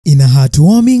In a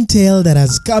heartwarming tale that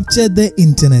has captured the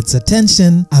internet's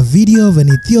attention, a video of an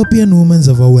Ethiopian woman's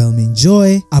overwhelming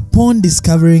joy upon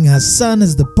discovering her son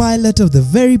as the pilot of the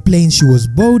very plane she was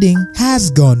boarding has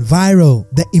gone viral.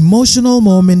 The emotional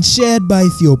moment shared by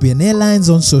Ethiopian Airlines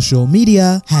on social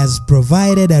media has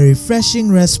provided a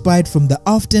refreshing respite from the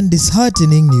often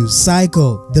disheartening news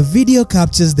cycle. The video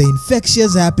captures the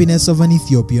infectious happiness of an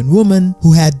Ethiopian woman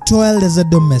who had toiled as a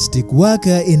domestic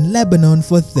worker in Lebanon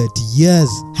for 30 years.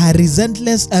 Her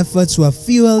relentless efforts were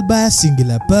fueled by a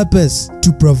singular purpose: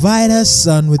 to provide her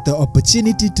son with the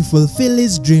opportunity to fulfill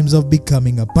his dreams of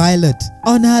becoming a pilot.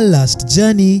 On her last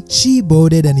journey, she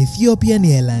boarded an Ethiopian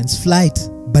Airlines flight.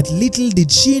 But little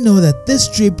did she know that this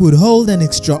trip would hold an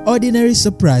extraordinary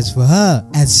surprise for her.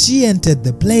 As she entered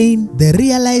the plane, the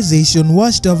realization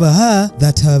washed over her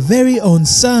that her very own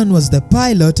son was the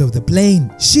pilot of the plane.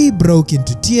 She broke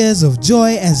into tears of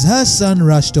joy as her son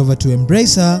rushed over to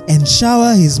embrace her and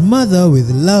shower his mother with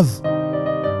love.